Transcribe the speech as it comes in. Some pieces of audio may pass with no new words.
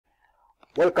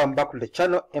Welcome back to the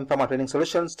channel Empowerment Training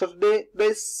Solutions. So today,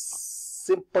 this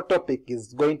simple topic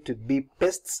is going to be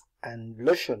pastes and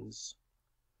lotions.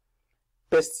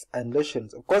 Pastes and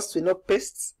lotions. Of course, we know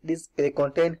pastes. They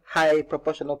contain high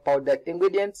proportion of powdered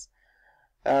ingredients.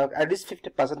 At least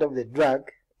 50% of the drug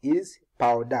is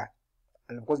powder,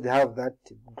 and of course, they have that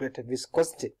greater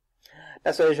viscosity.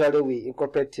 That's why usually we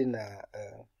incorporate in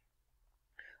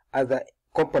other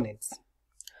components.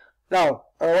 Now,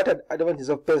 what are the advantages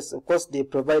of pastes? Of course, they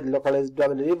provide localized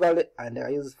drug delivery and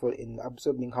are useful in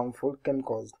absorbing harmful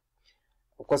chemicals.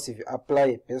 Of course, if you apply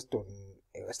a paste on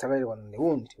a sterile one on the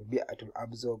wound, it will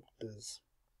absorb those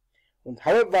wounds.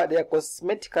 However, they are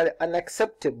cosmetically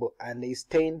unacceptable and they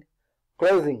stain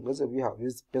clothing. Those of you who have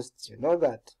used pastes, you know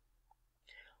that.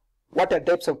 What are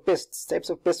types of pastes? Types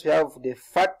of pastes, we have the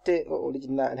fatty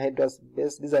original anhydrous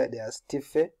base. These are their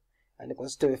stiff, and they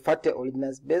consist of a fatty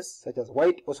original base such as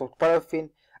white or soft paraffin,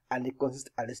 and they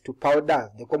consist at least two powders.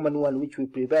 The common one which we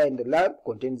prepare in the lab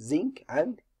contains zinc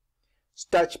and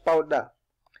starch powder.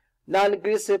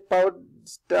 Non-greasy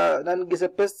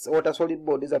pastes, water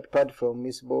soluble. These are prepared from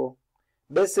miscible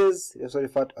bases, also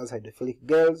referred to as hydrophilic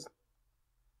gels.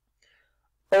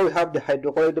 Or we have the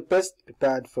hydrocolloid paste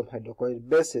prepared from hydrocolloid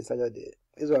bases, such as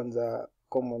these ones are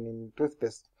common in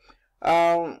toothpaste.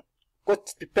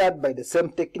 What's prepared by the same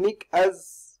technique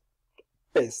as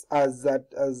paste, as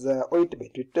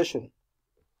ointment treatment.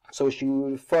 So she will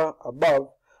refer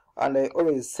above, and I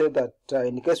always say that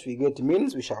in case we get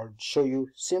means, we shall show you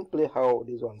simply how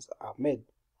these ones are made.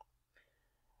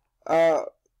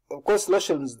 Of course,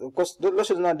 lotions. Of course, the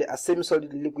lotions now they are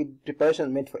semi-solid liquid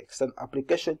preparations made for external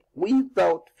application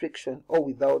without friction or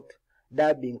without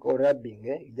dabbing or rubbing.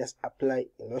 You just apply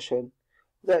a lotion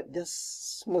that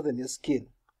just smoothen your skin.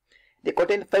 They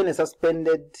contain finely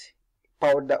suspended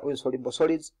powder or soluble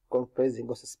solids comprising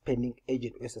of suspending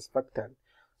agent or surfactant.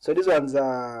 So these ones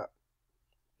are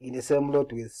in the same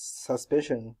lot with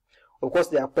suspension. Of course,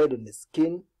 they are applied on the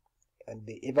skin and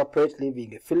they evaporate,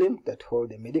 leaving a film that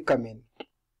holds the medicament.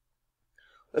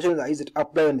 Lotions are easy to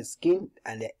apply on the skin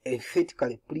and they are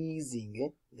aesthetically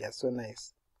pleasing. They are so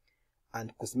nice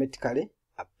and cosmetically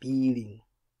appealing.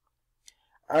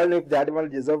 I don't know if the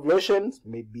advantages of lotions,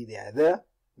 maybe they are there,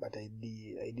 but I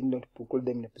did not put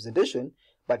them in the presentation.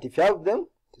 But if you have them,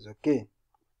 it is okay.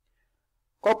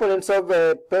 Components of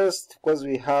a paste, of course,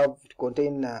 we have to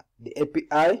contain the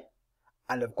API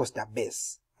and of course the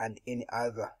base and any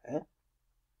other.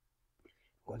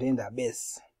 Contain the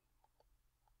base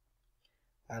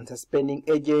and suspending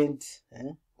agent.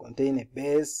 Contain a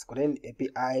base, contain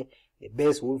API, a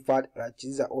base, wool fat,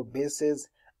 these are all bases,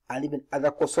 and even other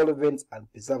co-solvents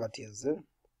and preservatives.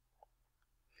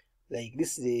 Like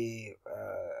this is the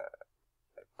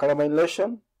calamine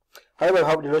lotion. However, we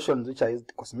have the lotions which are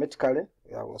used cosmetically.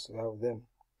 We also have them.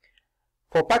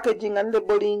 For packaging and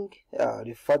labeling,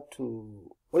 refer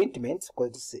to ointments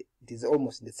because it is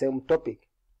almost the same topic.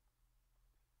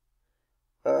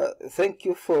 Thank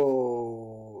you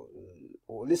for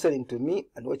listening to me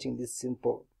and watching this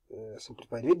simple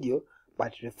simplified video,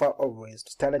 but refer always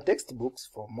to standard textbooks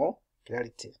for more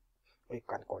clarity, or you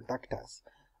can contact us.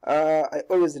 I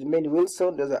always remain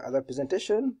Wilson. There's another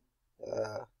presentation.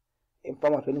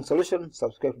 Empowerment Training Solution.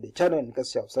 Subscribe to the channel in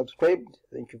case you have subscribed.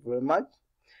 Thank you very much.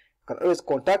 You can always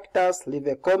contact us, leave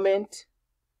a comment.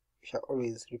 We shall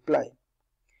always reply.